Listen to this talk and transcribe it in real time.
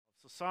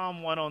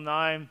Psalm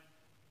 109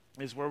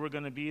 is where we're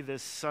going to be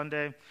this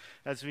Sunday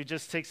as we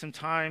just take some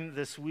time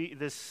this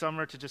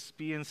summer to just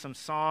be in some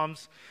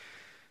Psalms.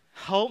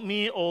 Help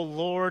me, O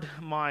Lord,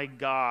 my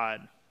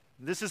God.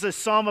 This is a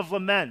psalm of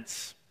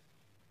laments.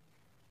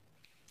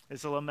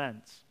 It's a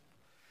lament.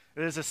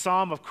 It is a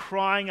psalm of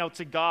crying out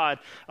to God.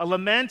 A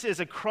lament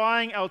is a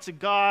crying out to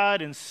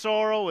God in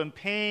sorrow and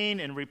pain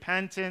and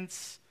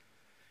repentance.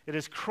 It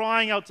is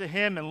crying out to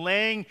Him and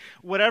laying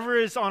whatever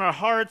is on our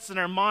hearts and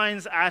our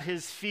minds at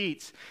His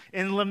feet.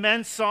 In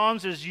lament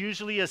psalms, there's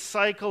usually a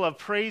cycle of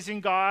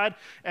praising God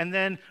and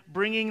then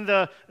bringing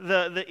the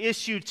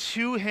issue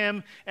to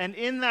Him. And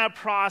in that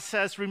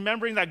process,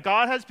 remembering that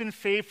God has been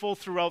faithful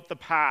throughout the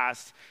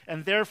past,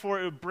 and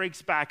therefore it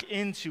breaks back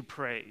into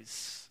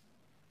praise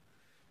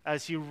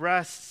as He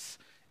rests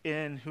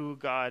in who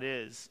God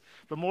is.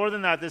 But more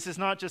than that, this is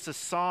not just a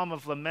psalm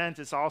of lament,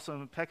 it's also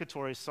an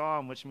imprecatory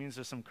psalm, which means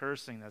there's some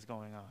cursing that's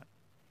going on.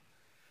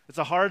 It's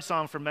a hard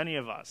psalm for many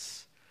of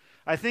us.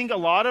 I think a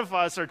lot of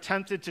us are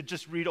tempted to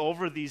just read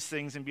over these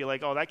things and be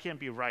like, oh, that can't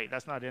be right,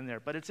 that's not in there.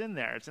 But it's in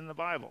there, it's in the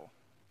Bible.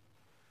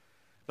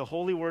 The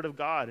holy Word of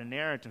God,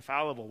 inerrant,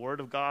 infallible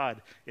Word of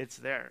God, it's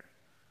there.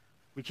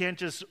 We can't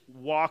just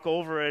walk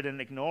over it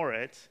and ignore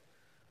it.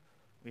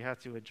 We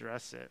have to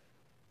address it.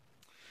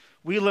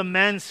 We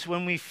lament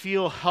when we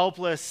feel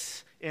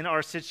helpless in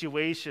our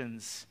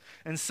situations.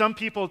 And some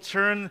people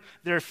turn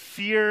their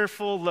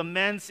fearful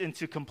laments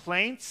into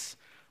complaints,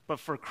 but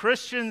for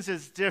Christians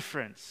it's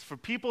different. For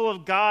people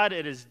of God,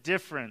 it is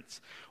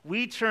different.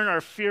 We turn our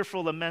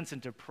fearful laments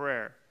into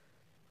prayer.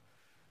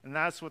 And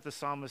that's what the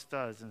psalmist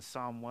does in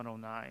Psalm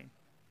 109.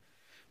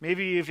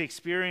 Maybe you've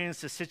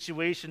experienced a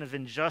situation of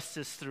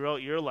injustice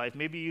throughout your life.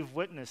 Maybe you've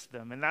witnessed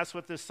them, and that's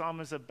what this psalm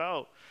is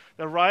about.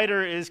 The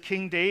writer is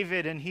King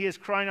David, and he is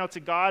crying out to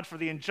God for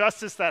the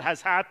injustice that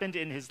has happened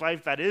in his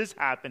life, that is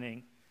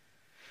happening.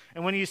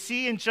 And when you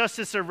see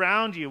injustice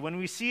around you, when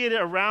we see it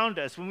around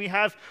us, when we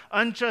have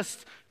when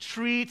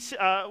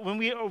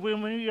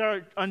we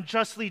are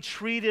unjustly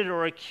treated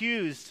or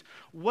accused,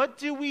 what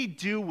do we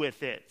do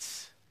with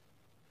it?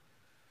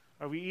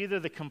 Are we either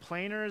the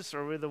complainers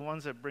or are we the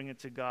ones that bring it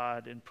to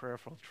God in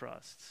prayerful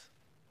trust?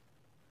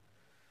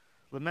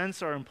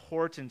 Laments are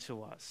important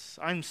to us.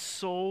 I'm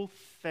so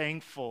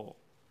thankful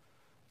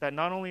that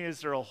not only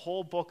is there a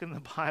whole book in the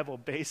Bible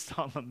based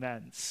on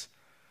laments,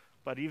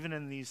 but even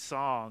in these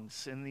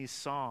songs, in these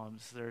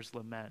psalms, there's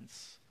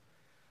laments.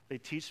 They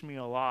teach me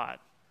a lot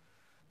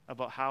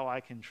about how I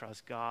can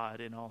trust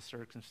God in all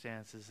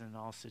circumstances, in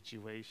all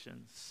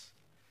situations.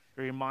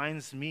 It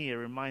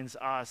reminds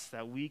us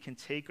that we can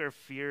take our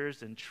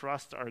fears and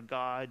trust our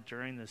God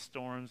during the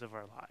storms of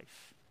our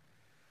life.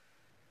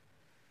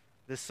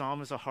 This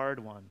psalm is a hard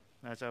one,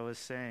 as I was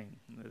saying.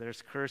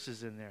 There's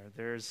curses in there.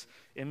 There's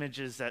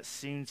images that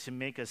seem to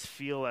make us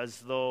feel as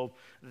though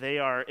they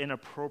are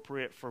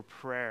inappropriate for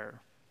prayer.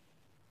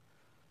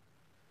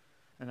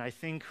 And I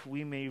think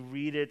we may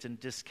read it and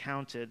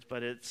discount it,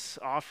 but it's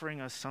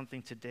offering us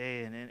something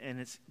today, and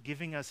it's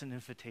giving us an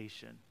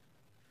invitation.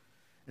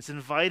 It's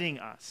inviting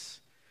us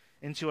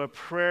into a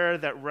prayer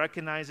that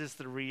recognizes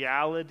the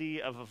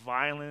reality of a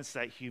violence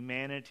that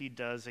humanity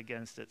does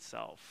against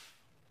itself,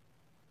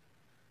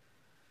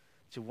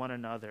 to one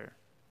another.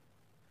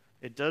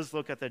 It does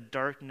look at the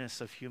darkness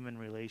of human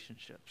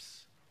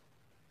relationships,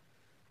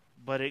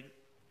 but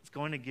it's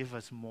going to give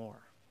us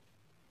more.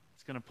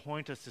 It's going to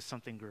point us to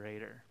something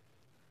greater.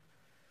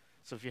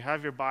 So if you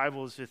have your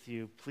Bibles with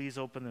you, please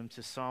open them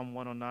to Psalm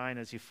 109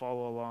 as you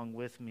follow along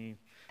with me.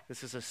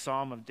 This is a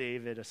psalm of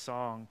David, a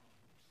song.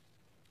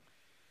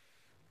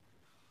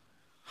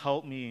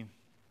 Help me,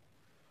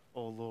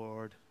 O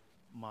Lord,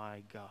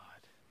 my God.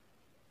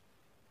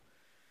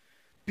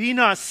 Be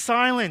not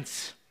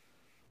silent,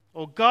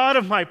 O God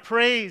of my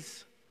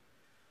praise,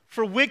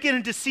 for wicked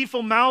and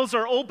deceitful mouths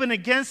are open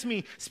against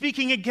me,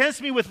 speaking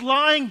against me with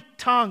lying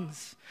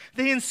tongues.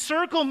 They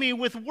encircle me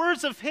with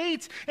words of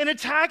hate and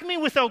attack me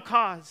without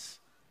cause.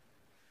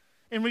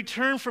 In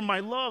return for my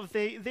love,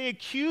 they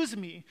accuse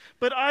me,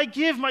 but I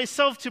give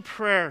myself to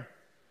prayer.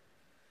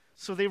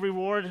 So they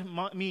reward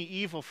me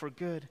evil for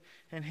good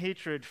and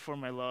hatred for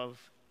my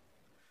love.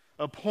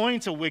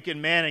 Appoint a wicked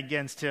man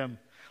against him.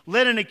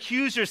 Let an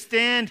accuser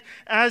stand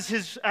at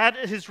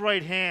his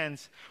right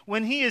hand.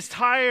 When he is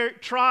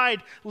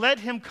tried, let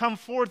him come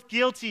forth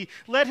guilty.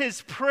 Let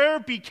his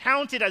prayer be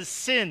counted as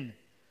sin.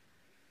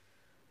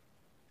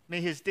 May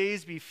his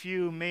days be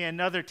few. May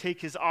another take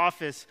his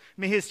office.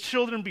 May his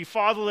children be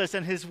fatherless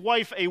and his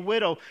wife a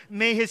widow.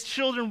 May his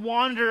children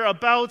wander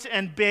about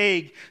and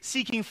beg,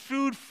 seeking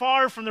food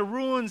far from the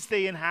ruins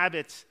they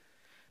inhabit.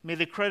 May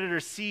the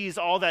creditor seize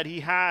all that he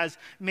has.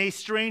 May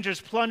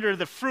strangers plunder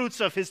the fruits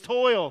of his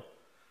toil.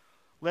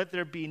 Let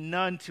there be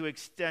none to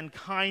extend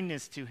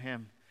kindness to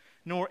him,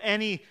 nor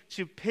any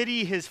to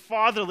pity his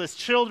fatherless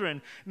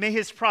children. May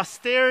his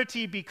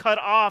posterity be cut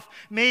off.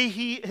 May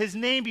his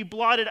name be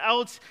blotted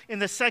out in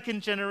the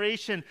second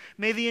generation.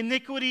 May the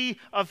iniquity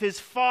of his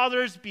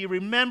fathers be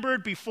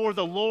remembered before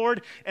the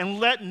Lord, and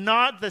let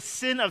not the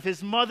sin of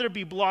his mother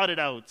be blotted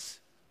out.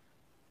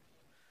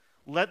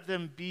 let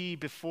them be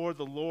before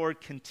the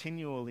Lord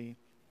continually,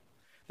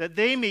 that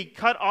they may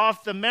cut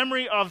off the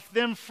memory of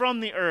them from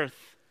the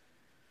earth.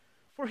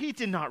 For he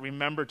did not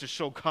remember to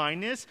show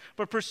kindness,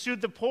 but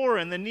pursued the poor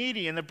and the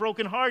needy and the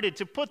brokenhearted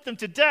to put them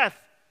to death.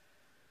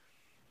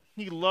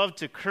 He loved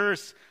to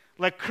curse.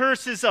 Let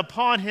curses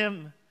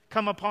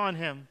come upon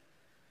him.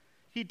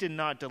 He did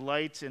not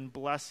delight in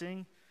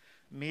blessing.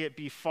 May it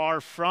be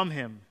far from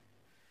him.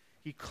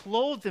 He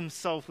clothed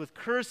himself with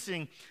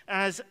cursing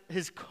as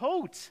his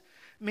coat.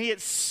 May it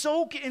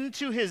soak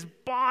into his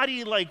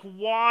body like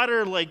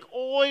water, like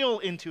oil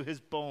into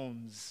his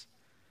bones.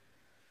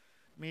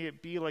 May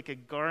it be like a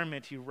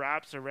garment he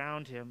wraps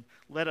around him,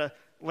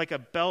 like a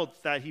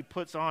belt that he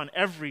puts on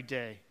every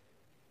day.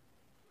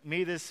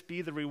 May this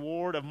be the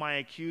reward of my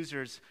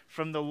accusers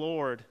from the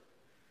Lord,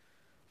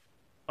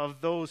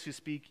 of those who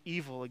speak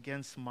evil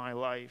against my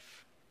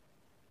life.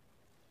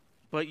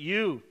 But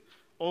you,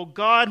 O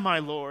God, my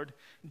Lord,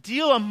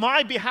 deal on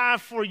my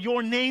behalf for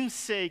your name's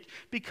sake.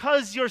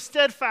 Because your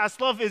steadfast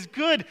love is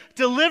good,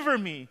 deliver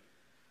me.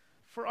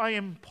 For I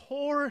am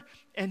poor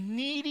and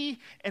needy,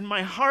 and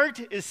my heart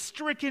is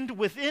stricken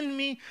within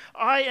me.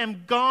 I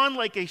am gone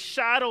like a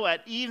shadow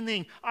at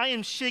evening. I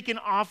am shaken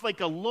off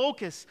like a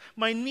locust.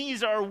 My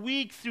knees are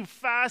weak through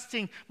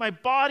fasting. My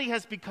body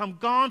has become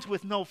gaunt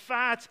with no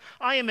fat.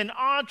 I am an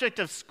object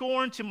of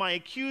scorn to my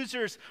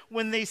accusers.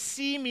 When they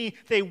see me,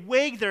 they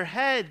wag their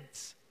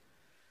heads.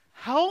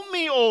 Help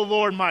me, O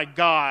Lord my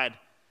God,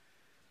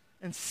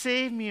 and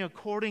save me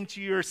according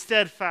to your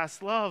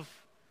steadfast love.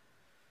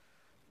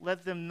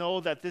 Let them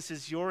know that this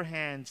is your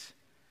hand.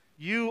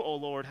 You, O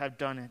Lord, have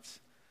done it.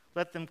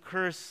 Let them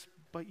curse,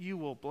 but you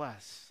will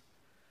bless.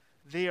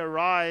 They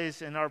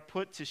arise and are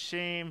put to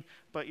shame,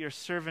 but your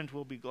servant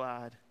will be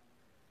glad.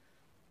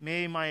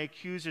 May my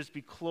accusers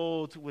be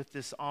clothed with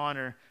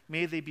dishonor.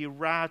 May they be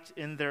wrapped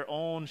in their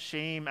own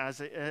shame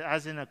as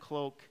in a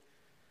cloak.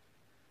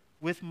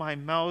 With my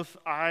mouth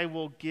I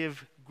will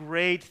give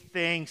great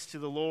thanks to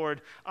the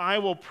Lord. I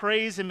will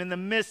praise him in the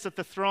midst of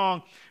the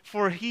throng,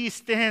 for he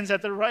stands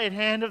at the right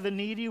hand of the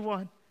needy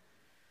one,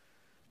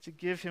 to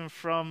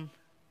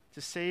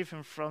save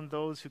him from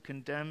those who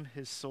condemn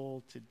his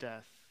soul to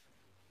death.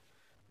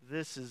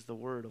 This is the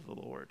word of the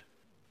Lord.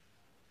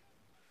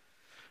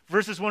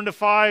 Verses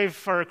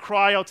 1-5 are a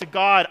cry out to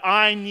God.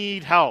 I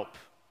need help.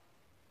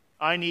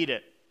 I need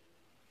it.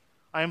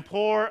 I am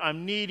poor.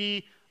 I'm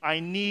needy. I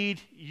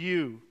need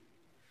you.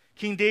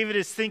 King David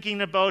is thinking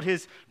about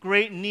his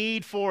great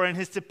need for and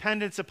his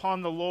dependence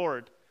upon the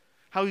Lord,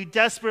 how he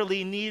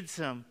desperately needs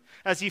him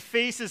as he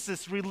faces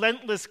this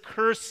relentless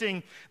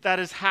cursing that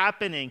is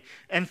happening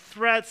and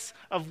threats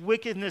of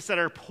wickedness that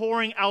are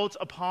pouring out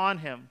upon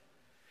him.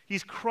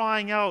 He's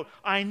crying out,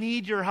 I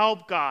need your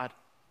help, God.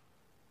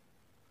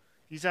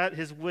 He's at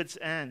his wit's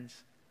end.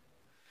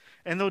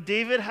 And though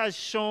David has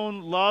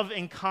shown love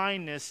and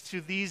kindness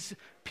to these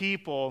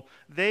people,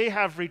 they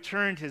have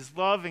returned his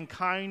love and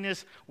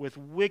kindness with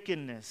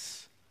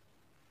wickedness.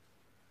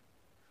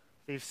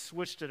 They've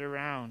switched it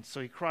around.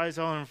 So he cries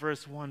out in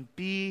verse 1,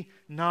 be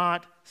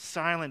not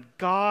silent.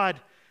 God,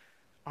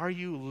 are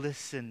you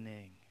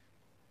listening?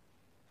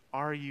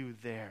 Are you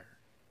there?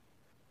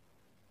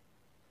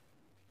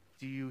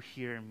 Do you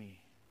hear me?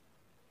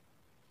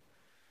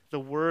 The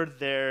word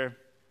there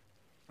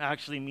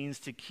actually means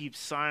to keep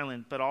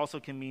silent, but also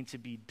can mean to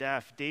be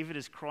deaf. David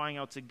is crying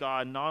out to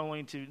God not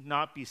only to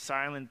not be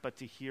silent, but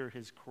to hear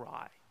his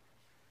cry.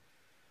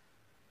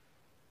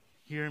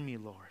 Hear me,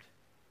 Lord.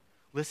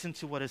 Listen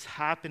to what is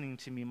happening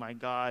to me, my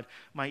God.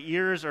 My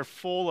ears are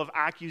full of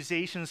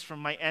accusations from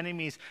my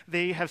enemies.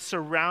 They have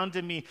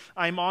surrounded me.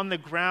 I'm on the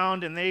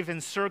ground, and they've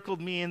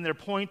encircled me, and they're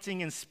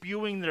pointing and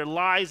spewing their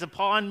lies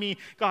upon me.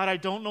 God, I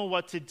don't know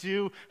what to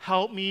do.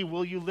 Help me.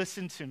 Will you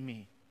listen to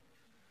me?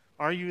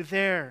 Are you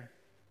there?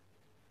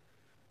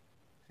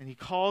 And he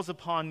calls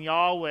upon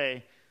Yahweh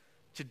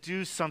to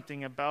do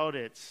something about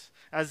it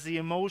as the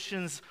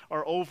emotions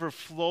are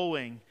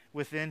overflowing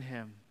within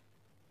him.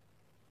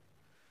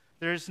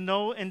 There is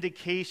no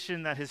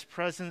indication that his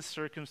present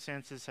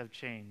circumstances have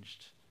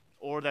changed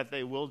or that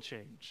they will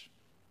change.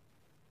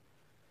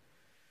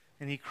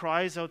 And he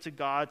cries out to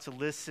God to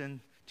listen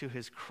to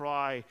his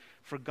cry,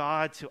 for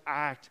God to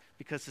act,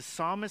 because the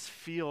psalmist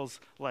feels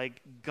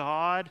like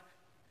God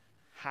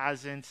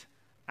hasn't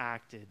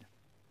acted.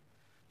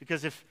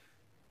 Because if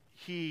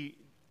he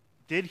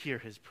did hear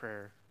his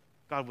prayer,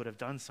 God would have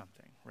done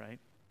something, right?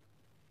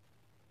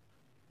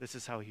 This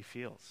is how he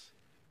feels.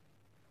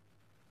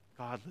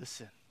 God,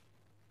 listen.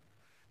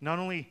 Not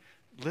only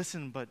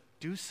listen, but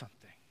do something.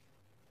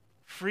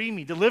 Free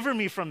me, deliver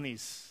me from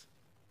these.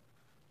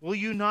 Will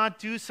you not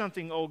do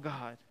something, O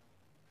God?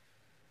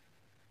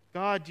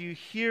 God, do you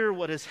hear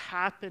what is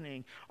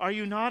happening? Are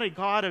you not a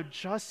God of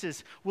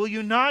justice? Will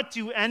you not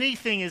do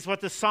anything, is what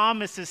the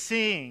psalmist is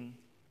saying.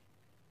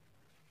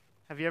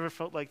 Have you ever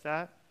felt like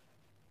that?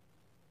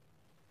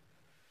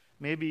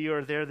 Maybe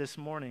you're there this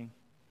morning.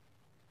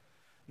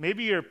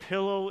 Maybe your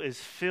pillow is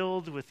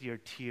filled with your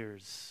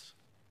tears.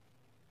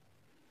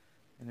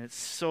 And it's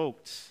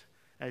soaked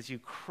as you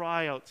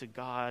cry out to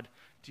God,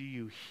 do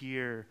you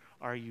hear?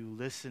 Are you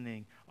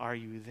listening? Are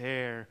you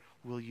there?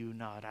 Will you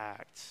not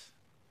act?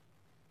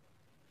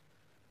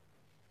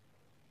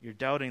 You're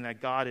doubting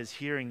that God is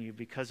hearing you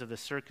because of the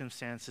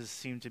circumstances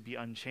seem to be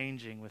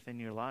unchanging within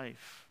your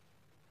life.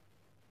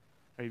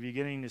 Are you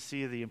beginning to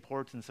see the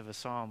importance of a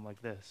psalm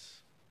like this?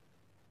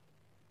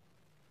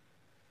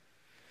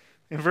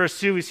 In verse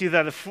 2, we see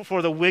that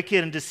for the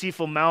wicked and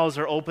deceitful mouths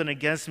are open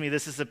against me.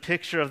 This is a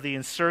picture of the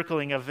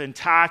encircling of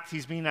intact.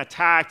 He's being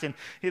attacked, and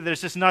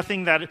there's just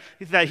nothing that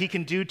he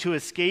can do to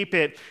escape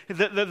it.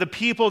 The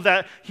people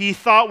that he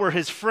thought were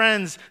his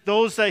friends,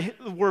 those that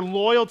were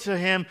loyal to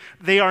him,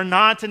 they are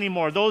not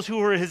anymore. Those who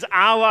were his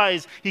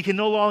allies, he can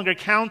no longer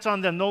count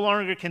on them, no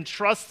longer can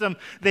trust them.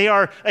 They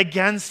are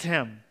against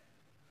him.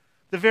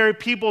 The very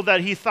people that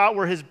he thought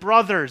were his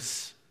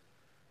brothers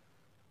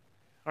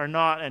are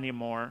not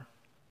anymore.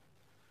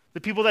 The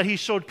people that he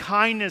showed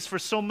kindness for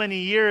so many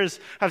years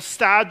have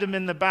stabbed him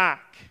in the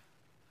back.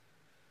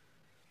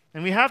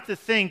 And we have to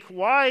think,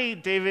 why,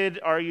 David,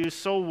 are you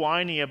so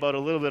whiny about a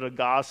little bit of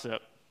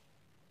gossip?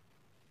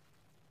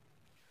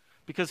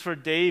 Because for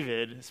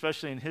David,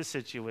 especially in his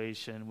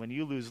situation, when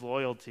you lose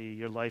loyalty,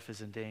 your life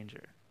is in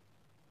danger.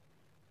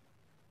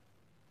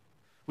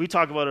 We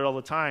talk about it all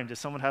the time. Does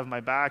someone have my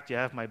back? Do you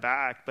have my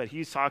back? But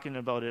he's talking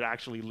about it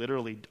actually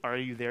literally. Are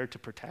you there to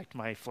protect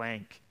my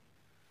flank?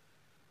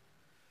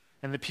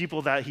 And the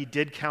people that he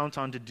did count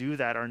on to do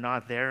that are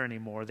not there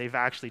anymore. They've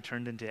actually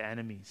turned into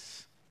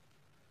enemies.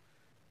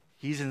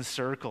 He's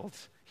encircled.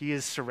 He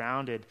is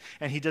surrounded.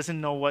 And he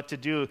doesn't know what to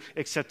do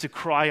except to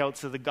cry out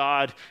to the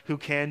God who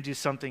can do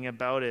something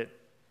about it.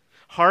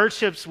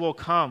 Hardships will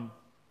come.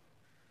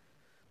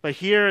 But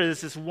here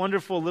is this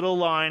wonderful little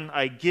line,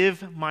 I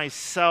give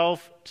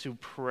myself to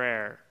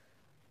prayer.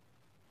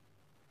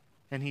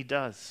 And he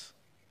does.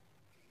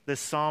 This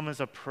psalm is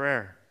a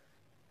prayer.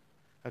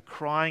 A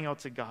crying out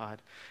to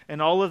God. And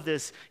all of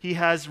this, he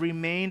has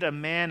remained a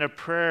man of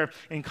prayer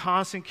in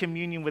constant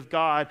communion with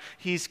God.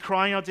 He's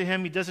crying out to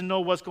him. He doesn't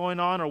know what's going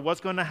on or what's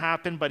going to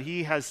happen, but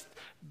he has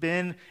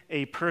been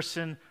a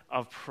person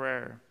of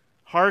prayer.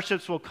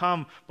 Hardships will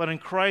come, but in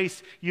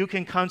Christ, you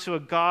can come to a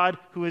God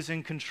who is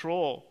in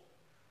control.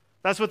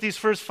 That's what these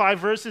first 5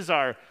 verses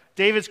are.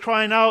 David's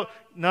crying out.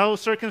 No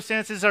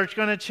circumstances are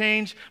going to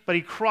change, but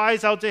he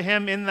cries out to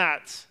him in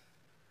that.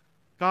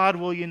 God,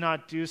 will you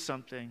not do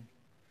something?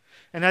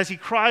 And as he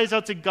cries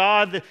out to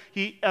God,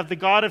 the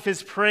God of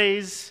his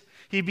praise,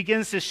 he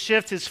begins to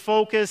shift his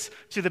focus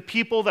to the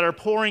people that are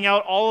pouring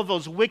out all of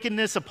those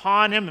wickedness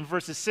upon him. In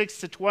verses 6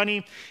 to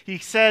 20, he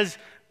says,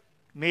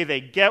 may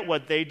they get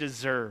what they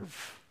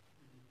deserve.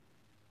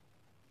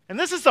 And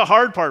this is the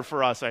hard part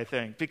for us, I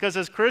think, because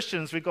as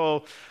Christians, we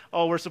go,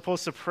 oh, we're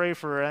supposed to pray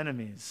for our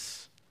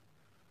enemies.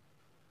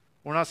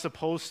 We're not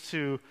supposed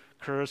to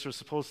curse, we're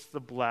supposed to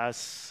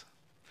bless.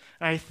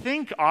 And I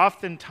think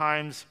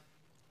oftentimes,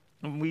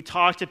 when we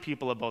talk to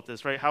people about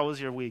this, right? How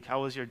was your week?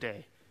 How was your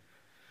day?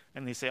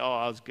 And they say, oh,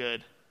 I was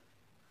good.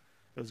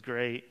 It was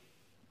great.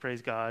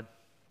 Praise God.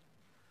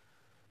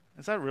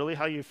 Is that really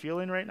how you're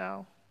feeling right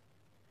now?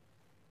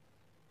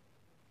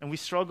 And we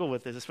struggle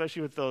with this,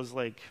 especially with those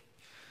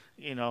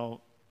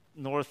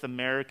North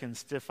American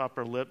stiff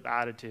upper lip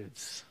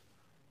attitudes.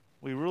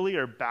 We really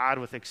are bad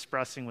with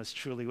expressing what's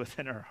truly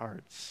within our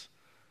hearts.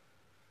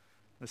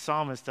 The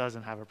psalmist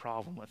doesn't have a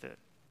problem with it.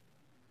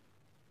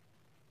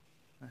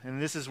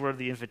 And this is where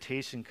the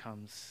invitation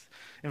comes.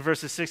 In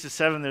verses 6 to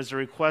 7, there's a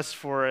request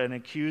for an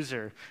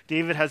accuser.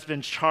 David has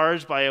been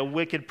charged by a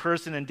wicked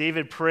person, and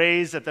David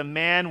prays that the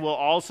man will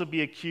also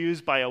be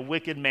accused by a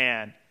wicked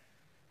man.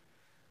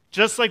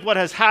 Just like what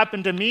has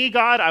happened to me,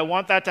 God, I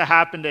want that to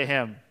happen to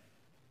him.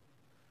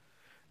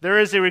 There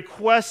is a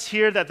request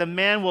here that the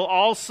man will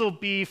also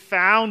be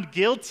found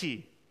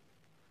guilty.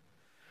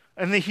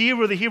 And the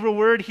Hebrew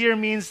word here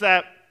means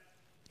that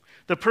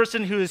the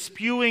person who is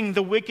spewing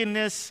the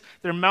wickedness,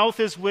 their mouth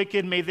is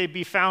wicked, may they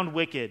be found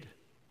wicked.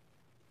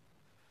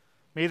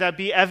 May that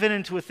be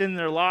evident within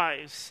their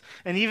lives.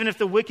 And even if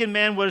the wicked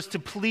man was to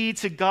plead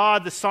to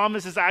God, the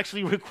psalmist is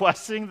actually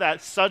requesting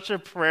that such a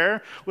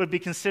prayer would be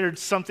considered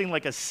something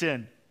like a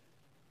sin.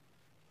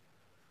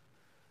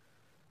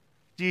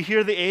 Do you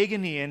hear the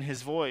agony in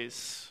his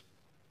voice?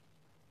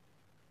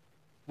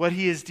 What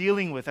he is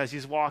dealing with as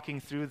he's walking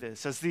through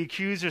this, as the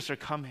accusers are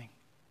coming.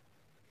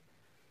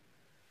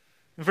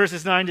 In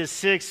verses 9 to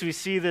 6, we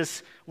see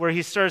this where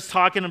he starts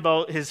talking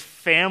about his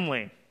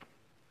family.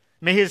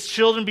 May his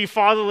children be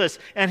fatherless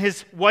and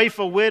his wife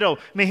a widow.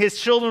 May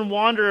his children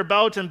wander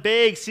about and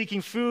beg,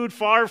 seeking food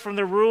far from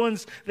the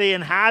ruins they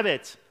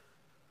inhabit.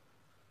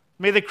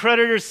 May the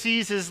creditor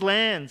seize his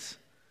lands.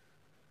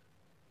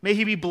 May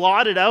he be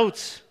blotted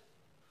out.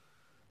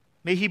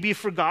 May he be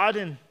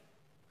forgotten.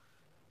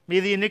 May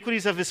the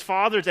iniquities of his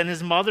fathers and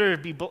his mother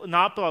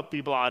not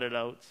be blotted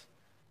out.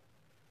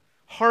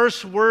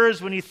 Harsh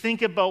words when you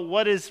think about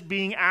what is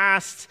being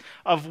asked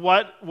of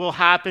what will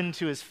happen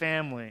to his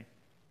family.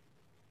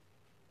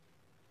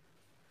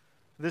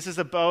 This is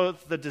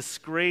about the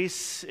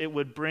disgrace it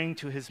would bring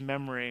to his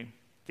memory.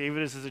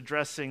 David is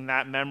addressing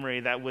that memory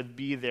that would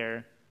be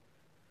there.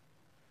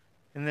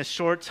 In this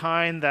short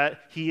time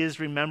that he is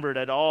remembered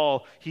at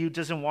all, he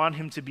doesn't want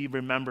him to be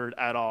remembered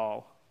at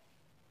all.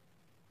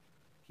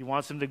 He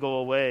wants him to go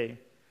away.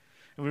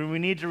 And we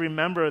need to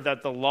remember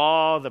that the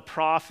law, the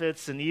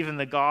prophets, and even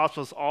the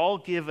Gospels all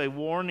give a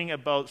warning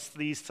about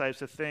these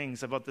types of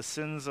things, about the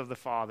sins of the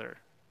father,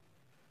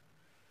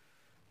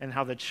 and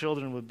how the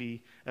children would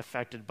be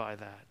affected by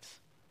that.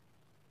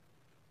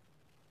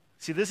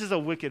 See, this is a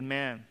wicked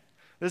man.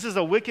 This is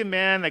a wicked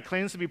man that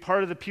claims to be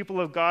part of the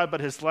people of God, but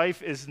his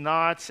life is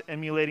not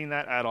emulating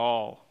that at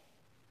all.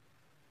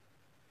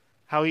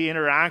 How he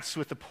interacts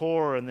with the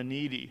poor and the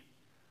needy.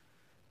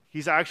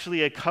 He's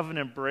actually a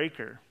covenant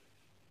breaker.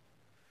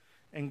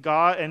 And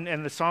God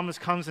and the psalmist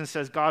comes and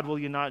says, God, will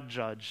you not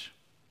judge?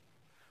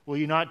 Will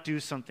you not do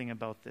something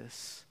about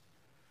this?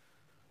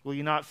 Will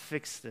you not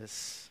fix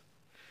this?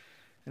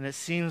 And it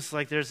seems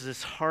like there's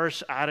this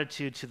harsh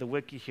attitude to the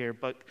wicked here.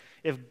 But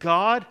if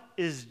God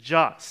is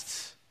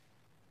just,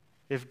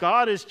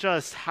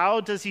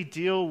 how does he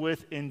deal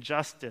with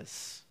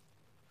injustice?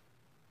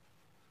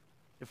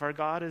 If our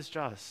God is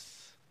just,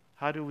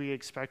 how do we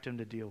expect him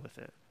to deal with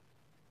it?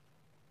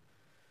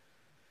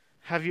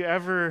 Have you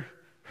ever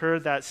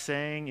heard that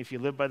saying, if you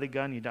live by the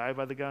gun, you die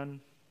by the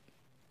gun?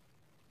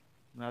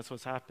 And that's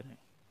what's happening.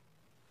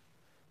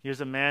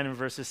 Here's a man in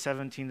verses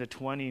 17 to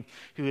 20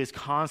 who is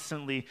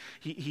constantly,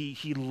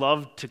 he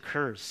loved to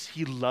curse.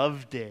 He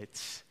loved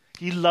it.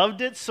 He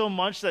loved it so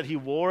much that he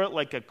wore it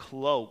like a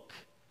cloak.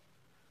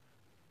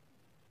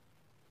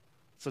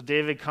 So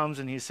David comes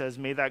and he says,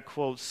 may that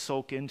quote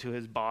soak into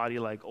his body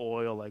like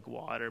oil, like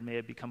water. May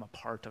it become a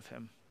part of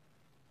him.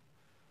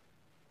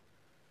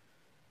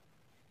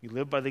 You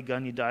live by the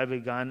gun, you die by the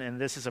gun, and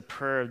this is a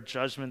prayer of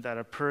judgment that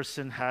a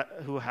person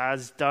who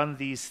has done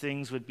these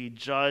things would be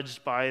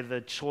judged by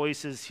the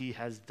choices he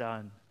has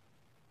done.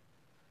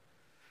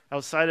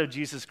 Outside of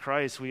Jesus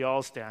Christ, we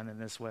all stand in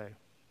this way.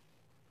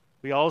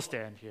 We all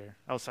stand here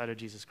outside of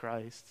Jesus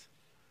Christ.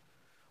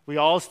 We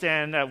all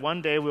stand that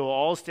one day we will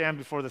all stand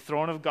before the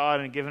throne of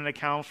God and give an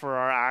account for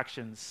our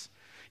actions.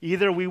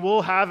 Either we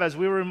will have, as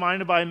we were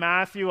reminded by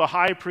Matthew, a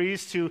high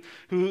priest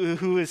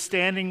who is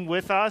standing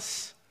with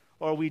us,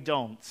 or we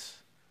don't.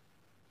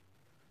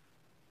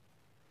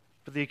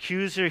 But the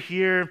accuser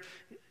here,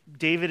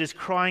 David is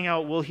crying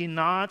out, will he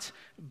not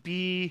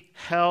be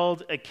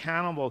held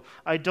accountable?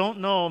 I don't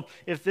know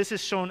if this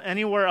is shown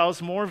anywhere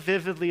else more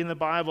vividly in the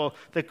Bible.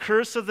 The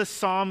curse of the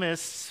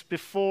psalmists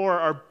before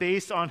are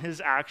based on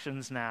his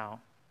actions now.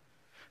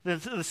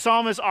 The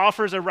psalmist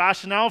offers a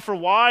rationale for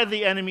why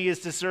the enemy is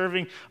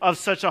deserving of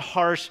such a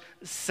harsh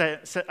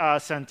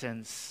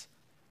sentence.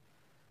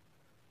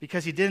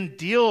 Because he didn't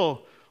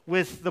deal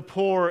with the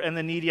poor and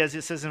the needy, as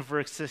it says in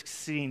verse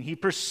 16. He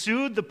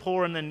pursued the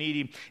poor and the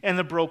needy and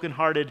the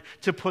brokenhearted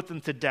to put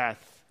them to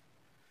death.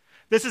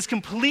 This is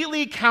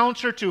completely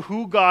counter to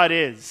who God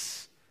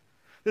is.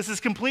 This is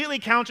completely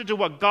counter to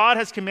what God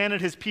has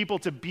commanded his people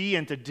to be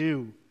and to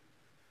do.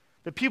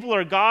 The people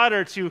of God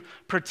are to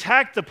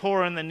protect the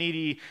poor and the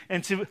needy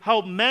and to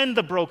help mend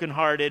the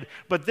brokenhearted.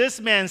 But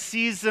this man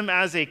sees them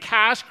as a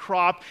cash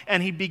crop,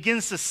 and he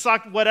begins to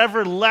suck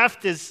whatever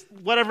life is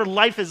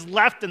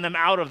left in them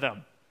out of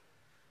them.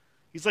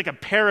 He's like a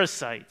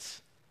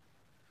parasite.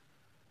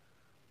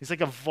 He's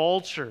like a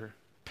vulture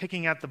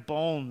picking at the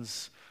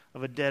bones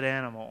of a dead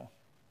animal.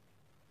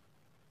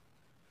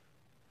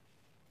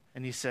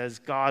 And he says,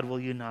 God, will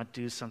you not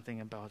do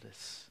something about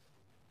this?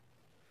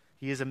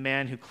 He is a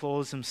man who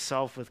clothes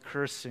himself with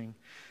cursing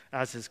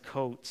as his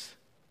coat.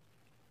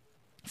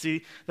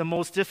 See, the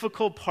most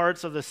difficult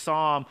parts of the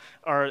psalm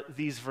are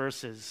these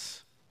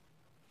verses.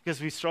 Because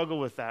we struggle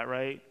with that,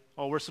 right?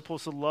 Oh, we're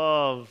supposed to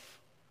love.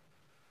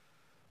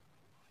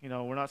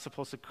 We're not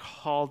supposed to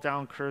call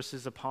down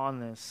curses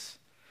upon this.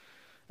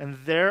 And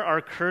there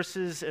are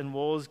curses and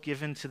woes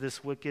given to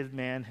this wicked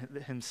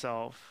man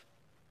himself.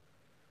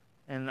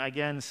 And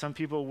again, some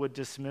people would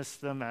dismiss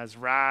them as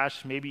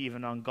rash, maybe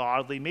even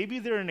ungodly. Maybe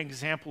they're an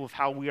example of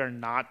how we are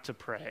not to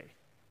pray.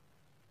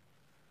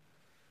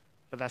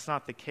 But that's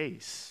not the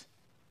case.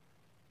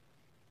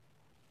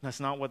 That's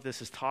not what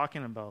this is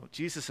talking about.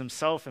 Jesus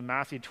himself in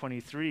Matthew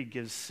 23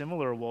 gives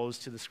similar woes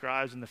to the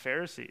scribes and the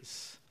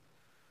Pharisees.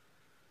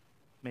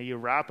 May you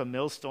wrap a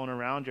millstone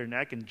around your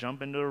neck and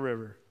jump into a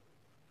river.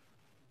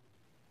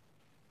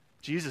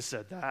 Jesus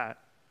said that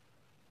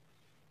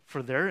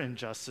for their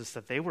injustice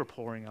that they were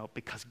pouring out,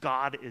 because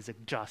God is a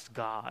just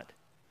God.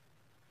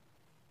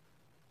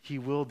 He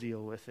will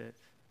deal with it.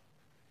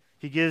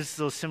 He gives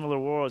those similar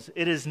words.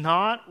 It is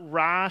not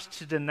rash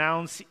to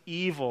denounce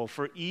evil,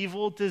 for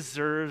evil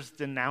deserves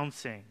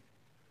denouncing.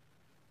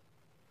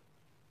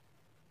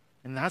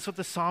 And that's what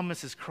the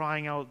psalmist is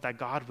crying out that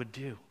God would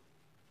do.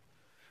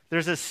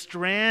 There's a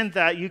strand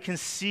that you can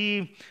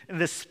see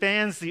that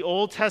spans the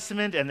Old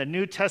Testament and the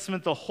New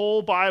Testament, the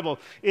whole Bible.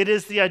 It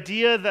is the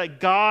idea that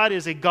God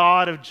is a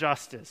God of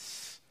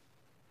justice.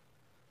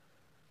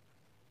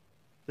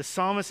 The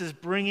psalmist is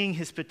bringing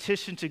his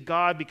petition to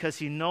God because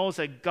he knows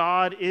that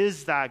God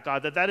is that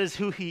God, that is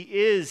who he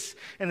is.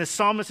 And the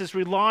psalmist is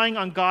relying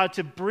on God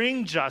to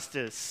bring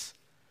justice.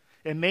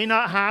 It may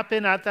not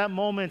happen at that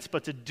moment,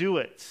 but to do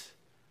it.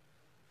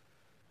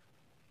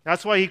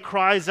 That's why he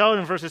cries out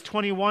in verses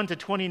 21 to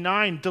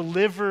 29,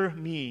 deliver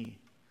me.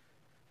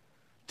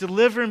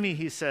 Deliver me,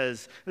 he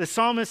says. The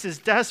psalmist is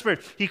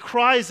desperate. He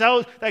cries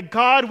out that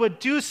God would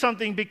do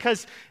something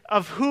because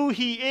of who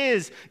he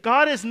is.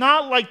 God is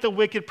not like the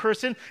wicked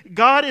person.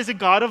 God is a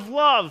God of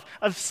love,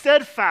 of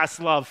steadfast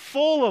love,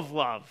 full of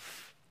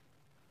love.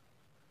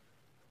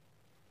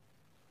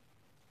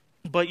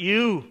 But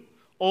you,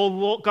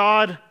 O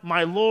God,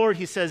 my Lord,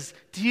 he says,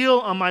 deal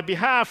on my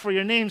behalf for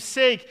your name's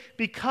sake,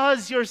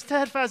 because your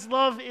steadfast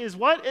love is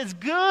what? Is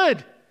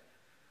good.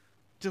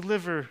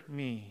 Deliver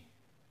me.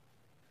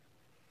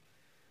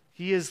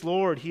 He is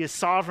Lord. He is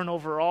sovereign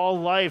over all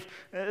life.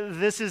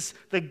 This is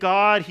the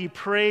God he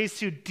prays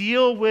to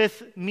deal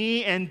with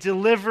me and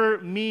deliver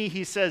me,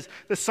 he says.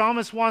 The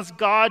psalmist wants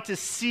God to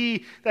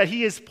see that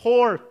he is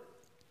poor,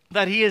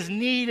 that he is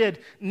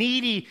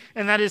needy,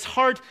 and that his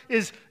heart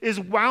is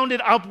wounded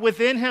up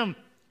within him.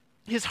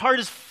 His heart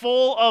is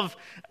full of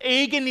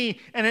agony,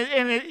 and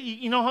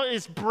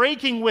it's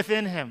breaking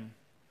within him.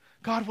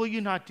 God, will you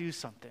not do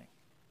something?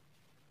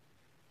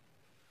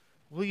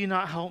 Will you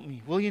not help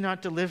me? Will you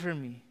not deliver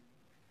me?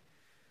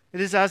 It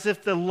is as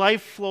if the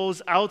life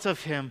flows out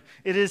of him.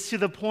 It is to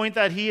the point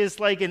that he is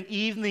like an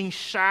evening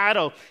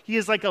shadow. He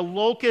is like a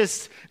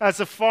locust. As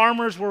the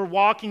farmers were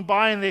walking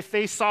by and if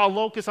they saw a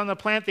locust on the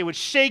plant, they would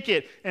shake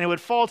it and it would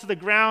fall to the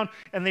ground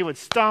and they would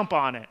stomp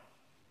on it.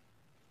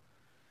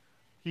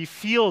 He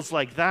feels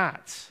like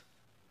that.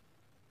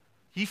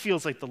 He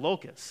feels like the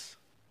locust.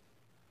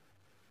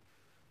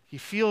 He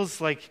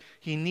feels like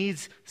he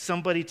needs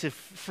somebody to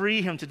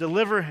free him, to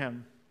deliver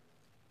him.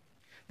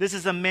 This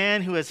is a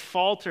man who has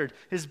faltered.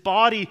 His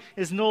body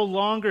is no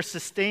longer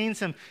sustains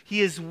him.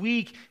 He is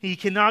weak. He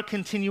cannot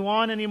continue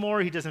on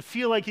anymore. He doesn't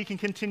feel like he can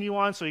continue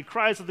on, so he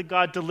cries out to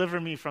God, deliver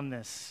me from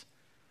this.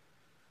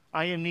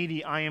 I am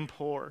needy. I am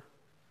poor.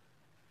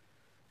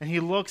 And he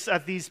looks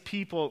at these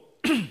people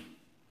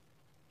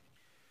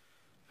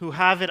who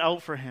have it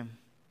out for him,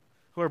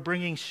 who are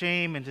bringing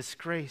shame and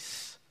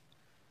disgrace.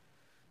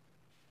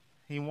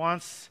 He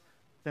wants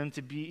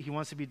to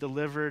be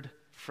delivered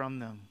from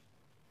them.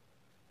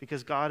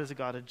 Because God is a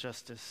God of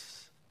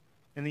justice.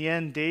 In the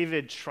end,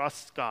 David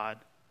trusts God.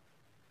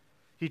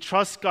 He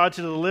trusts God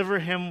to deliver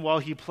him while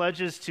he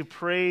pledges to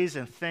praise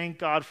and thank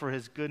God for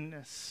his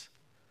goodness.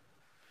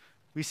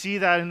 We see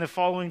that in the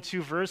following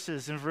two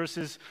verses, in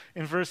verses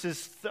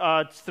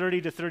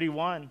 30 to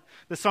 31.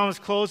 The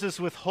psalmist closes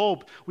with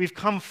hope. We've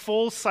come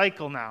full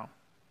cycle now.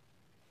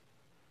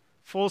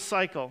 Full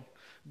cycle.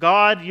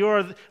 God,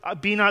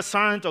 be not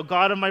silent, O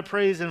God of my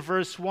praise, in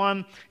verse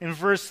 1. In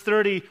verse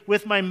 30,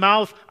 with my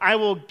mouth I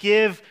will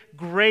give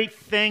great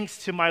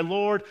thanks to my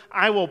Lord.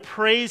 I will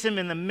praise him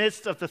in the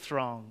midst of the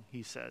throng,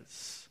 he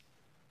says.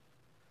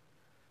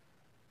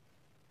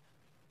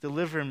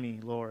 Deliver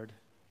me, Lord.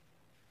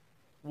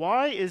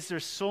 Why is there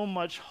so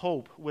much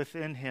hope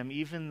within him,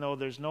 even though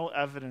there's no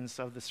evidence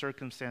of the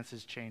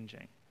circumstances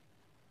changing?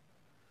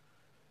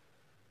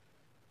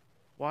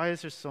 Why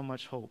is there so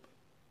much hope?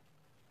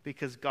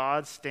 Because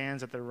God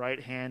stands at the right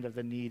hand of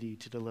the needy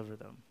to deliver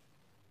them.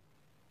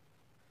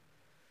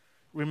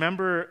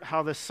 Remember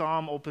how the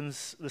psalmist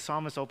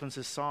opens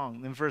his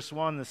song. In verse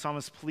 1, the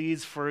psalmist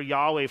pleads for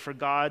Yahweh, for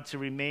God to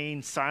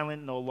remain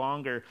silent no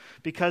longer.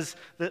 Because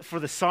for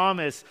the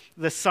psalmist,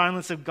 the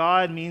silence of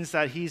God means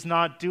that he's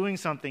not doing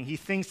something. He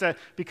thinks that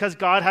because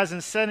God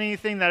hasn't said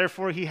anything,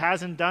 therefore he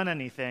hasn't done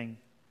anything.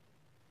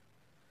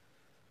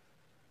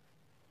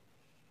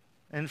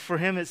 And for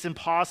him, it's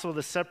impossible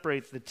to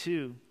separate the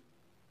two.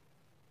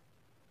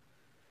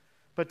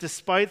 But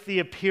despite the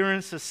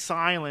appearance of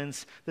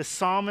silence, the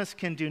psalmist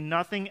can do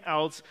nothing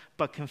else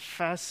but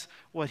confess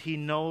what he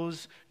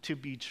knows to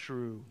be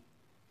true.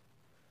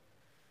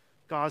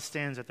 God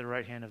stands at the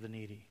right hand of the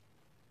needy,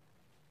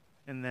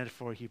 and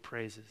therefore he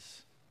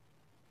praises.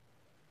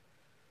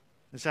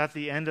 It's at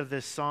the end of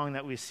this song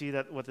that we see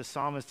that what the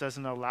psalmist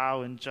doesn't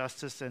allow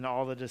injustice and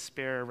all the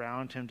despair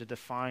around him to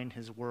define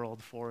his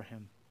world for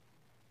him.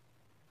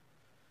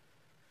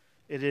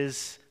 It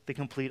is the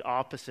complete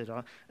opposite.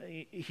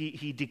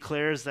 He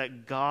declares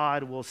that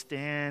God will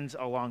stand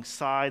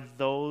alongside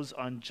those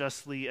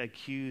unjustly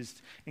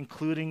accused,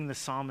 including the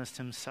psalmist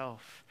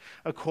himself.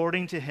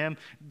 According to him,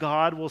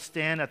 God will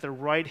stand at the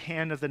right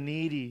hand of the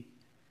needy.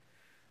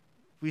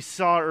 We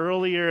saw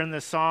earlier in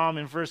the psalm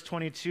in verse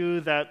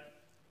 22 that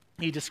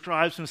he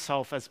describes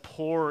himself as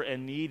poor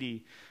and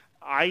needy.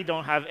 I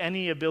don't have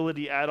any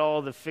ability at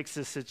all to fix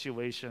this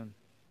situation.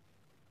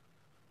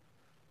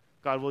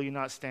 God, will you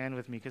not stand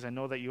with me? Because I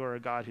know that you are a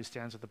God who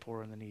stands with the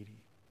poor and the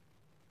needy.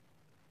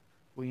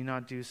 Will you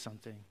not do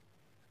something?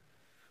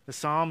 The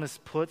psalmist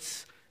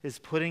is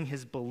putting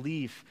his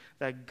belief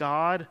that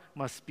God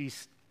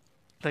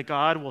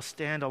will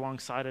stand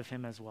alongside of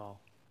him as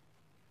well.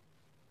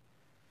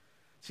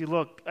 See,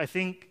 look, I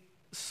think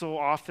so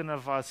often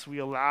of us, we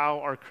allow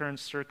our current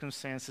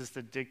circumstances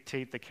to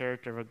dictate the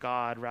character of a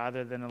God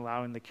rather than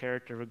allowing the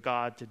character of a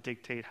God to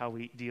dictate how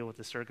we deal with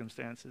the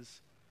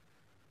circumstances.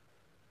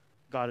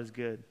 God is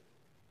good.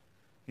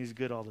 He's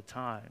good all the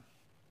time.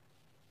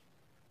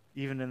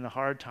 Even in the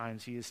hard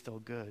times, he is still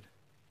good.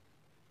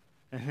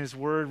 And his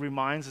word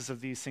reminds us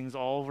of these things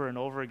over and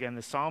over again.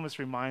 The psalmist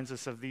reminds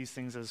us of these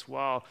things as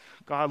well.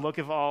 God, look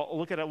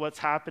at what's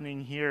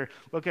happening here.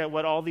 Look at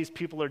what all these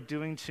people are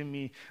doing to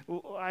me.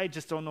 I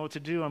just don't know what to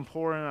do. I'm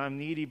poor and I'm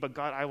needy, but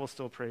God, I will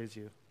still praise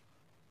you.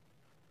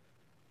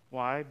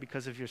 Why?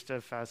 Because of your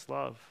steadfast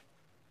love.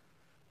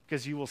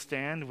 Because you will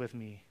stand with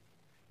me.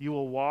 You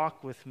will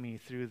walk with me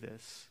through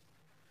this.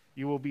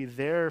 You will be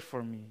there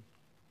for me.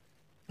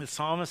 The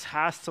psalmist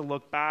has to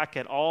look back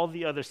at all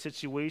the other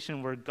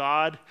situations where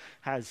God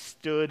has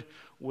stood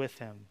with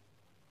him.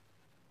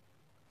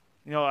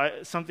 You know,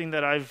 something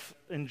that I've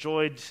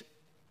enjoyed,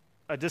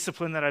 a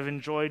discipline that I've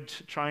enjoyed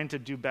trying to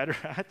do better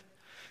at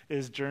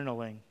is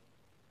journaling.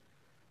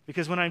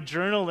 Because when I'm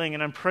journaling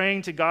and I'm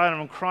praying to God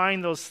and I'm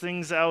crying those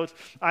things out,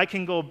 I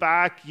can go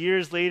back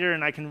years later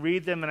and I can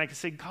read them and I can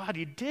say, God,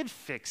 you did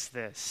fix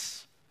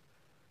this.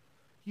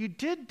 You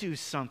did do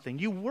something.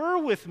 You were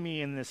with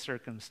me in this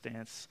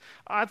circumstance.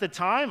 At the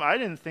time, I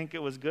didn't think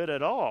it was good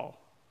at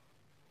all.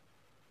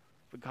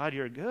 But God,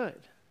 you're good.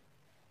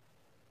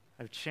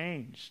 I've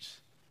changed.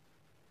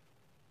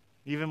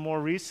 Even more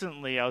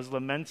recently, I was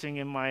lamenting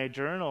in my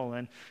journal,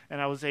 and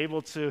I was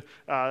able to,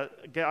 I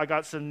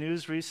got some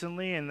news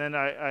recently, and then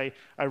I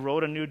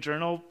wrote a new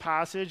journal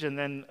passage, and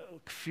then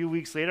a few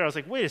weeks later, I was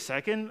like, wait a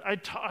second, I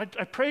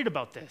prayed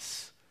about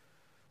this.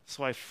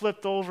 So I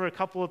flipped over a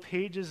couple of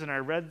pages, and I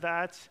read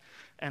that,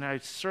 and I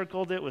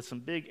circled it with some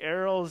big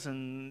arrows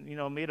and,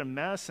 made a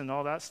mess and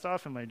all that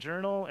stuff in my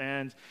journal,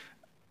 and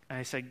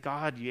I said,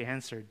 God, you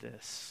answered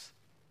this.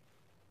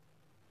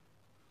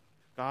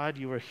 God,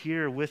 you were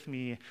here with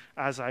me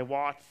as I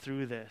walked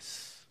through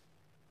this.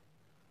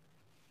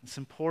 It's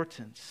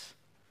important.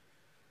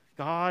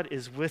 God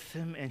is with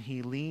him, and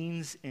he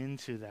leans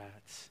into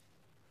that.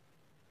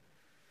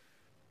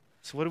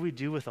 So what do we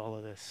do with all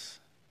of this?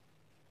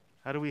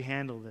 How do we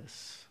handle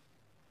this?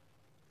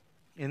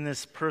 In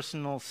this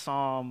personal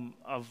psalm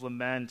of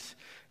lament,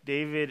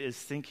 David is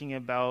thinking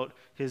about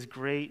his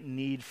great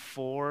need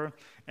for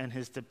and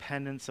his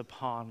dependence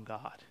upon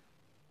God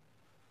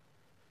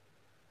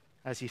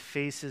as he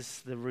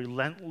faces the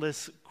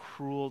relentless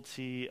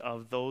cruelty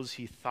of those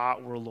he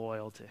thought were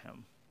loyal to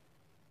him.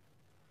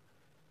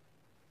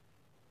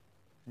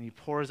 And he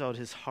pours out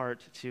his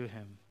heart to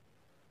him.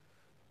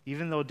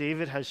 Even though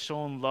David has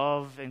shown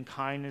love and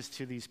kindness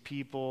to these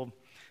people,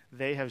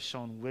 they have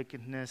shown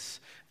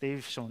wickedness.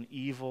 They've shown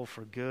evil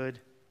for good.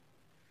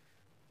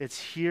 It's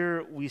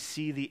here we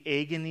see the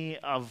agony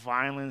of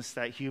violence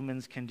that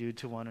humans can do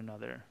to one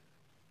another.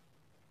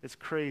 It's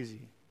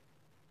crazy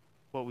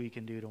what we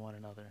can do to one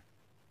another.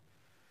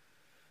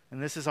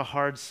 And this is a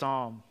hard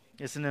psalm.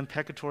 It's an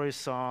imprecatory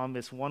psalm.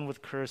 It's one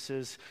with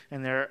curses.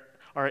 And there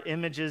are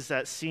images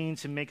that seem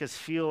to make us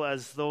feel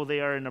as though they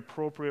are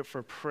inappropriate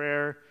for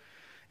prayer.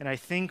 And I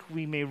think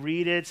we may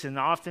read it, and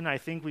often I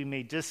think we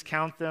may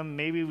discount them.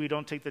 Maybe we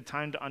don't take the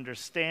time to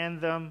understand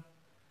them.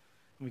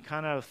 We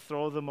kind of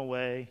throw them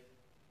away.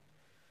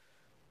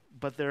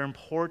 But they're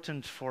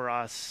important for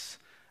us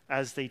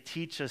as they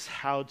teach us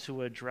how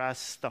to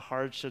address the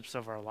hardships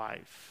of our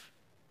life.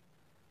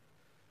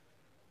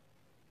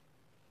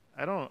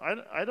 I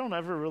don't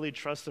ever really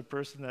trust a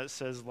person that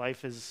says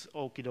life is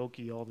okie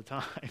dokie all the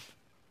time.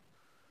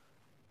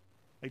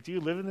 Like, do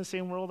you live in the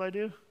same world I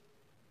do?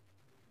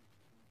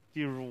 Do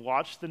you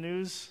watch the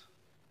news?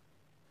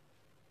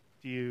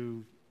 Do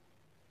you,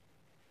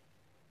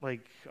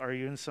 are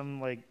you in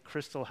some,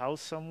 crystal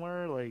house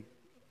somewhere?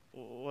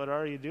 What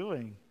are you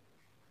doing?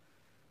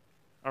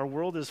 Our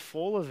world is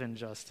full of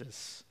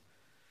injustice.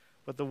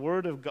 But the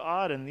Word of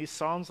God and these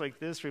psalms like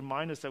this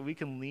remind us that we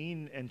can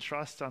lean and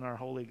trust on our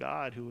holy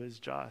God who is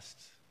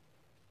just.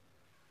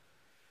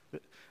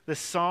 The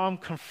psalm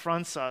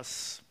confronts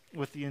us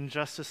with the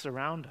injustice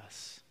around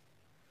us.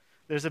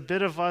 There's a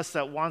bit of us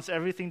that wants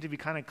everything to be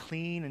kind of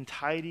clean and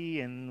tidy,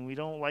 and we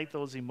don't like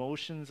those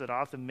emotions that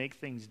often make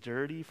things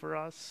dirty for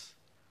us.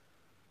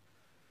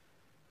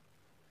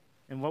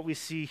 And what we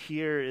see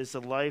here is a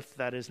life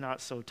that is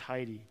not so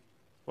tidy.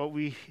 What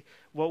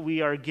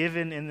we are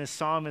given in this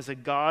psalm is a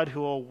God who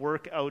will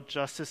work out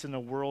justice in a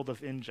world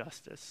of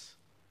injustice.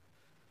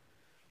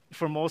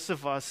 For most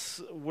of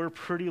us, we're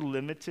pretty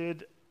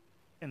limited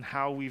in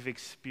how we've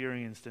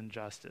experienced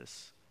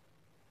injustice.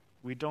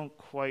 We don't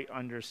quite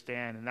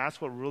understand, and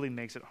that's what really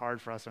makes it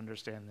hard for us to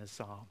understand this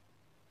psalm.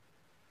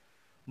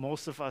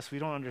 Most of us, we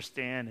don't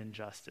understand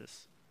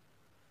injustice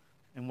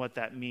and what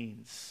that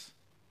means.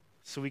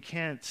 So we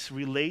can't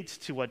relate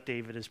to what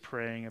David is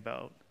praying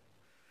about.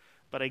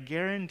 But I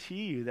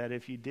guarantee you that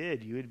if you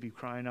did, you would be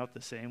crying out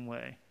the same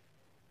way.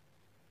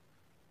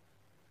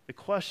 The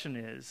question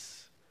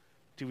is,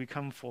 do we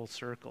come full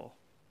circle?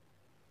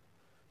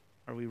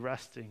 Are we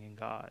resting in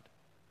God?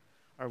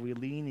 Are we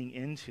leaning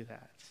into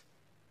that?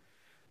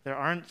 There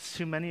aren't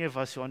too many of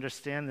us who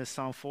understand this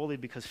psalm fully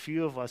because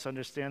few of us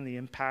understand the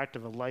impact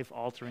of a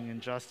life-altering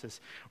injustice.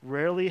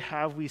 Rarely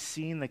have we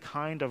seen the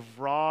kind of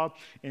raw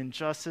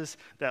injustice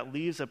that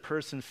leaves a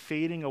person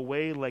fading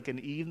away like an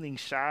evening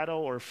shadow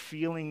or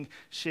feeling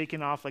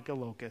shaken off like a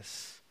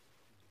locust.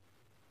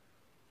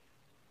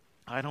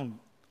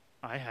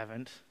 I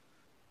haven't.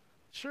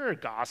 Sure,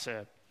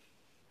 gossip.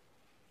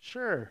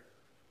 Sure.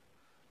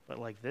 But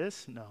like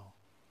this? No.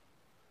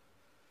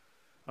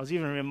 I was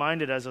even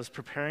reminded as I was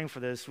preparing for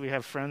this, we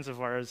have friends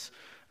of ours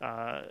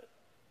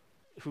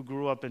who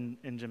grew up in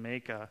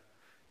Jamaica.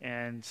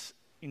 And,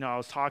 I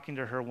was talking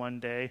to her one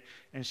day,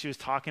 and she was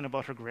talking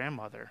about her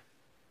grandmother,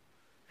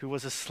 who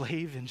was a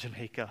slave in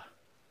Jamaica.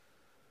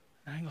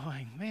 And I'm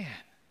going, man,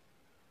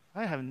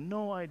 I have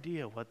no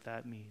idea what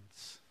that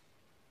means.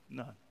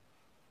 None.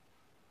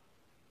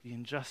 The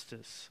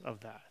injustice of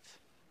that.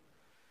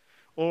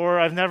 Or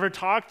I've never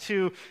talked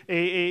to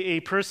a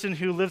person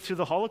who lived through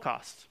the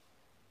Holocaust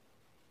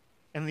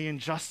and the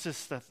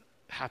injustice that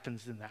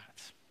happens in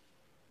that.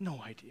 No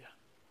idea.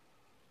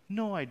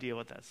 No idea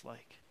what that's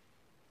like.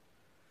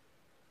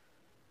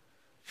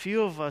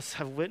 Few of us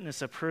have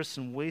witnessed a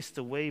person waste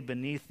away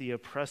beneath the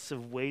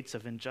oppressive weights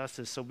of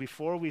injustice. So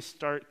before we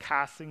start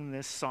casting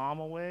this psalm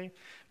away,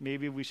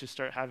 maybe we should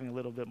start having a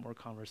little bit more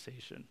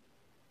conversation.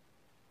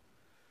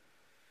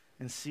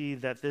 And see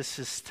that this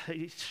is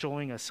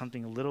showing us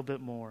something a little bit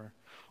more.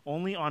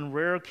 Only on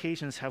rare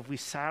occasions have we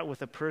sat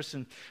with a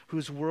person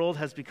whose world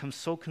has become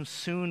so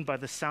consumed by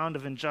the sound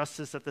of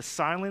injustice that the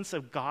silence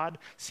of God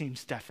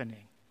seems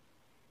deafening.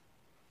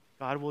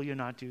 God, will you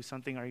not do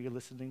something? Are you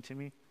listening to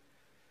me?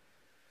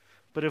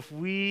 But if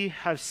we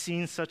have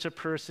seen such a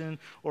person,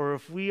 or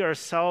if we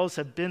ourselves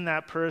have been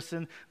that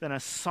person, then a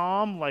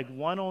psalm like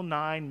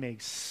 109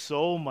 makes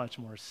so much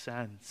more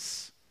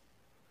sense.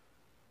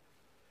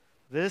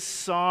 This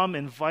psalm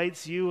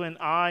invites you and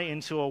I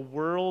into a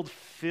world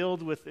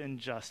filled with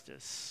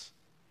injustice.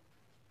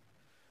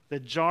 The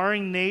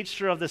jarring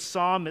nature of the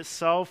psalm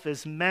itself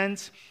is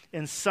meant,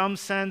 in some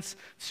sense,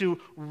 to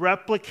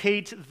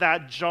replicate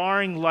that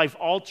jarring,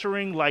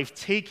 life-altering,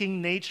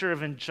 life-taking nature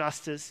of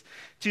injustice,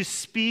 to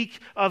speak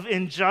of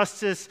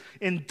injustice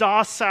in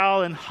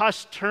docile and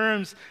hushed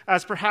terms,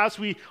 as perhaps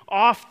we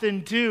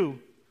often do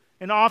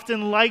and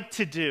often like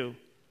to do.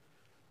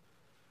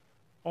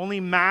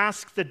 Only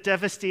mask the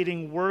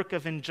devastating work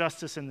of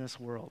injustice in this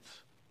world.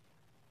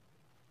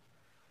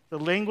 The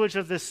language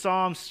of this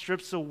psalm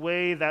strips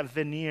away that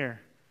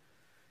veneer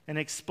and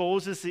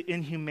exposes the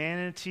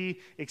inhumanity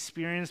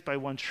experienced by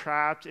one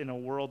trapped in a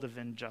world of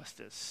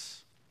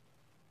injustice.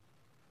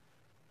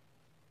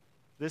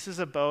 This is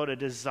about a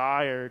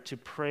desire to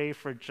pray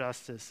for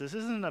justice. This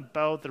isn't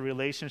about the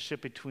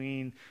relationship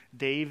between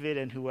David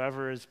and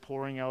whoever is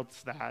pouring out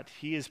that.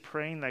 He is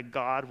praying that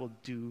God will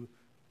do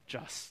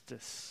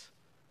justice.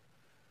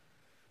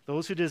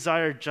 Those who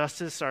desire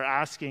justice are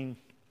asking,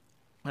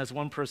 as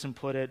one person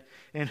put it,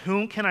 in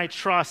whom can I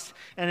trust,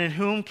 and in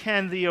whom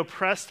can the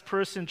oppressed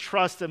person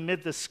trust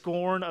amid the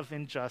scorn of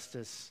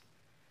injustice?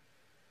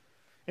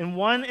 In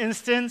one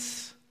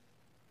instance,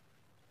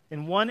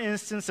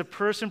 a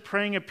person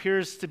praying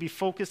appears to be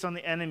focused on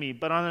the enemy,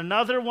 but on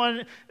another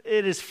one,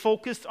 it is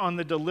focused on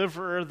the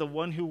deliverer, the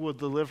one who will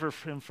deliver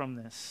him from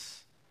this.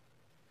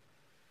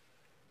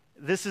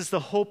 This is the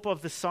hope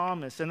of the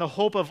psalmist and the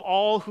hope of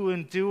all who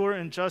endure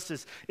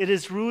injustice. It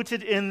is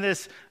rooted in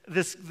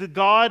the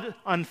God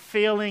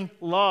unfailing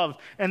love.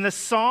 And the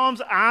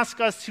Psalms ask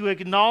us to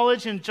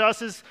acknowledge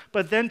injustice,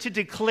 but then to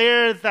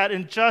declare that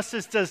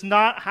injustice does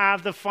not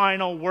have the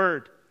final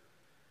word.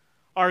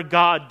 Our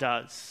God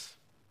does.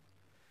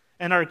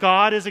 And our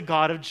God is a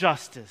God of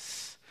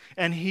justice,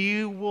 and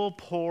He will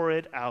pour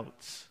it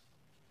out.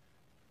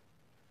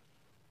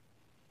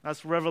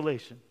 That's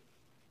Revelation.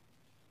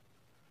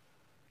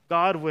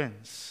 God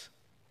wins.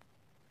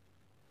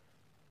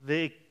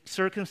 The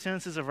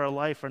circumstances of our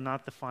life are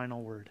not the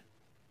final word.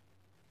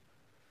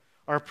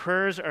 Our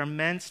prayers are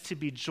meant to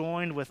be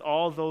joined with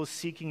all those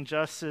seeking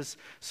justice,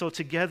 so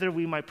together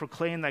we might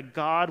proclaim that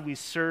God we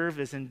serve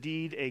is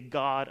indeed a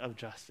God of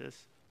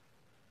justice.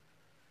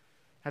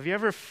 Have you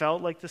ever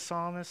felt like the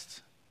psalmist?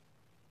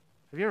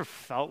 Have you ever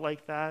felt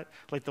like that?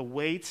 Like the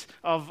weight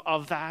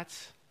of that?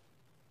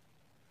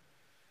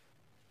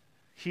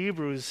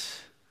 Hebrews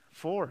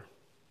 4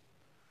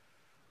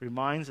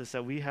 reminds us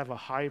that we have a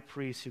high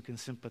priest who can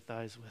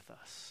sympathize with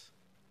us.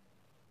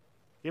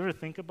 You ever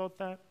think about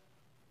that?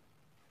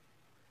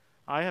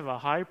 I have a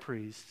high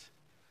priest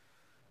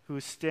who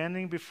is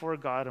standing before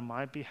God on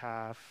my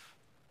behalf,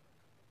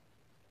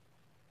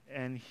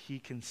 and he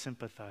can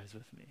sympathize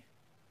with me.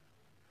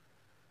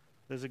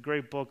 There's a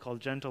great book called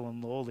Gentle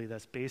and Lowly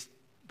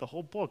the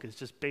whole book is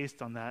just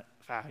based on that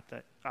fact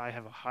that I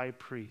have a high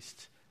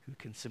priest who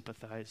can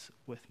sympathize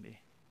with me.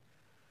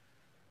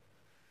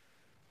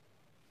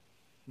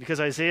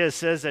 Because Isaiah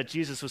says that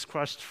Jesus was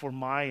crushed for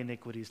my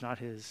iniquities, not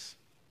his.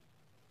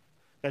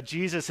 That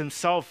Jesus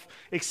himself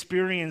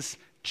experienced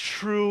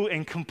true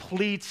and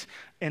complete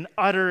and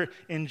utter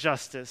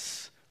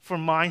injustice for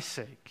my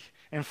sake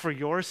and for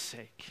your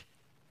sake.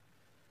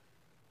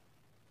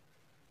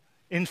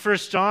 In 1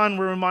 John,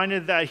 we're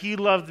reminded that he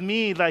loved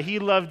me, that he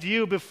loved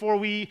you before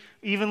we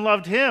even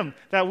loved him,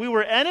 that we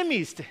were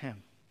enemies to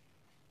him.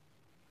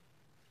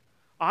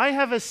 I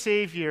have a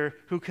Savior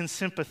who can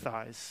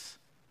sympathize,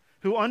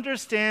 who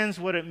understands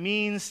what it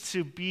means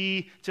to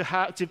be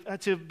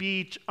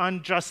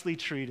unjustly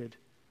treated.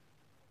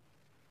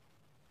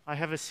 I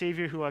have a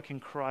Savior who I can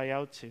cry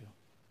out to.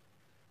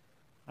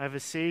 I have a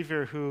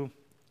Savior who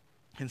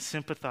can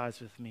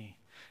sympathize with me.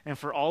 And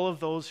for all of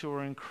those who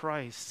are in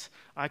Christ,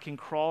 I can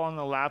crawl on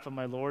the lap of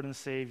my Lord and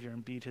Savior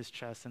and beat his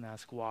chest and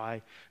ask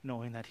why,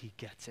 knowing that he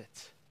gets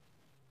it.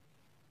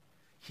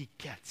 He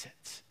gets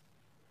it.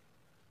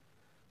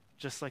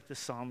 Just like the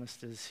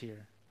psalmist is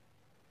here.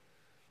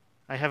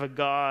 I have a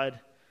God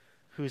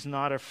who's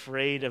not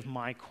afraid of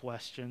my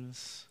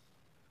questions.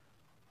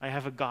 I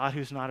have a God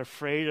who's not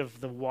afraid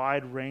of the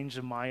wide range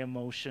of my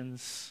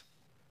emotions.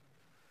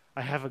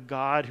 I have a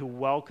God who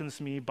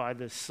welcomes me by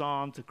this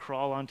psalm to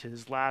crawl onto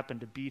his lap and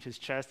to beat his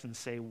chest and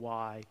say,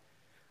 why?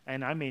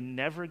 And I may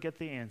never get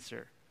the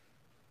answer.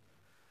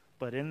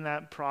 But in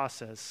that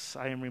process,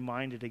 I am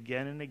reminded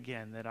again and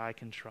again that I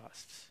can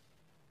trust.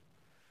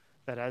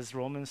 That as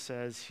Romans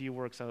says, he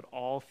works out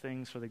all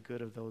things for the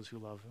good of those who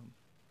love him.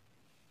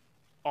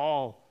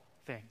 All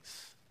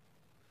things.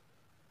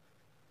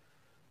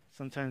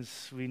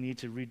 Sometimes we need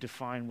to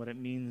redefine what it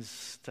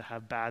means to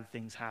have bad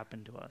things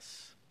happen to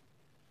us.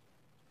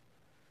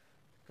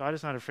 God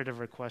is not afraid of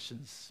our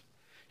questions.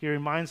 He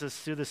reminds us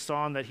through the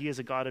psalm that he is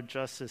a God of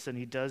justice, and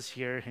he does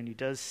hear and he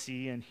does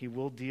see, and he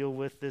will deal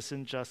with this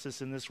injustice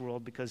in this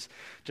world, because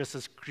just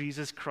as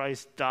Jesus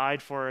Christ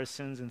died for our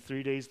sins and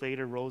 3 days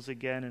later rose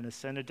again and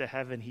ascended to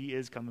heaven, he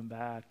is coming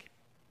back.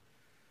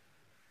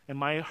 And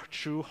my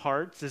true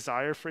heart's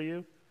desire for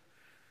you,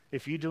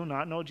 if you do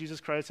not know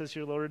Jesus Christ as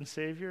your Lord and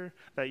Savior,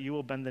 that you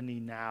will bend the knee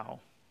now.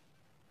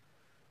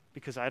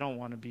 Because I don't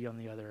want to be on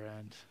the other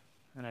end,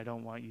 and I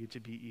don't want you to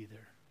be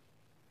either.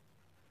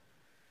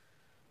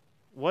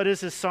 What does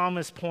the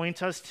psalmist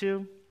point us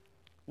to?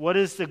 What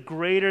is the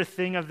greater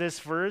thing of this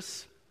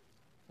verse?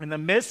 In the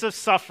midst of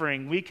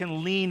suffering, we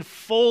can lean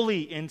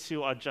fully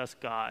into a just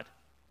God.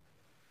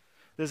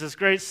 There's this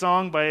great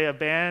song by a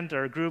band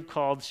or a group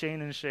called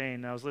Shane and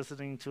Shane. I was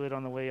listening to it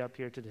on the way up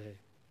here today.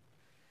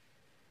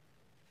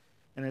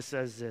 And it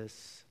says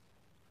this,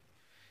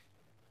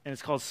 and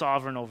it's called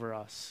Sovereign Over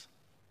Us.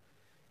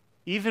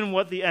 Even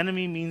what the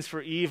enemy means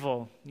for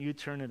evil, you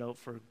turn it out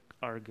for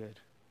our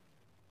good.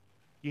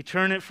 You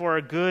turn it for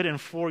our good and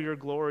for your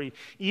glory.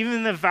 Even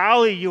in the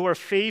valley, you are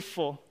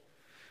faithful.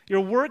 You're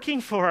working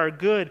for our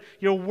good.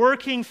 You're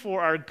working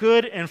for our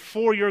good and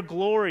for your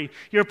glory.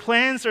 Your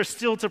plans are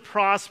still to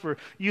prosper.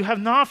 You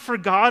have not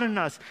forgotten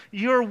us.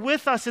 You're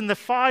with us in the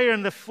fire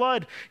and the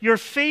flood. You're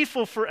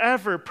faithful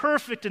forever,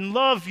 perfect in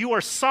love. You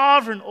are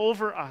sovereign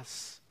over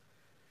us.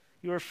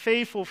 You are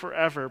faithful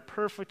forever,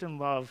 perfect in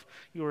love.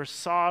 You are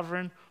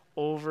sovereign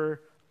over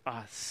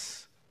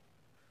us.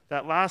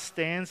 That last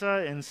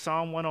stanza in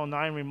Psalm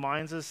 109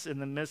 reminds us in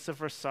the midst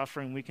of our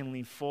suffering, we can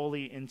lean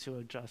fully into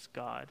a just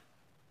God.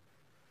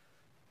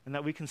 And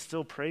that we can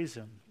still praise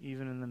him,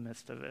 even in the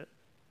midst of it.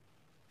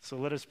 So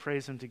let us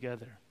praise him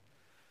together.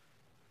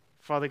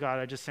 Father God,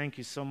 I just thank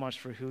you so much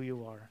for who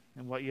you are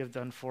and what you have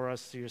done for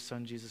us through your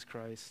Son, Jesus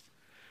Christ.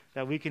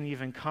 That we can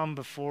even come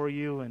before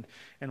you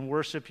and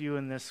worship you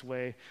in this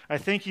way. I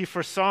thank you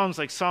for Psalms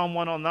like Psalm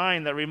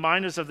 109 that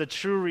remind us of the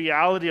true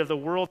reality of the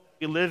world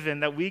we live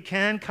in, that we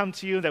can come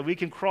to you, that we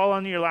can crawl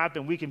on your lap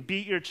and we can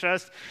beat your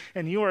chest,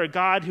 and you are a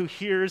God who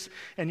hears,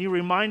 and you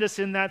remind us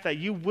in that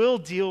you will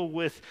deal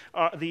with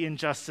the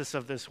injustice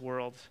of this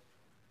world.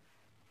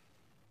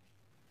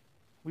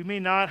 We may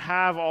not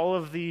have all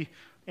of the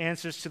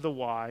answers to the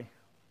why,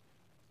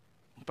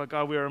 but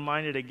God, we are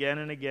reminded again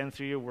and again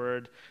through your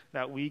word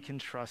that we can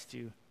trust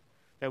you,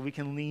 that we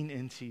can lean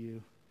into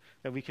you,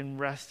 that we can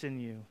rest in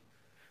you,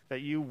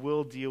 that you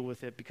will deal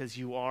with it because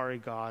you are a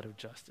God of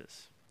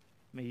justice.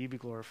 May you be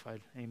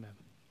glorified. Amen.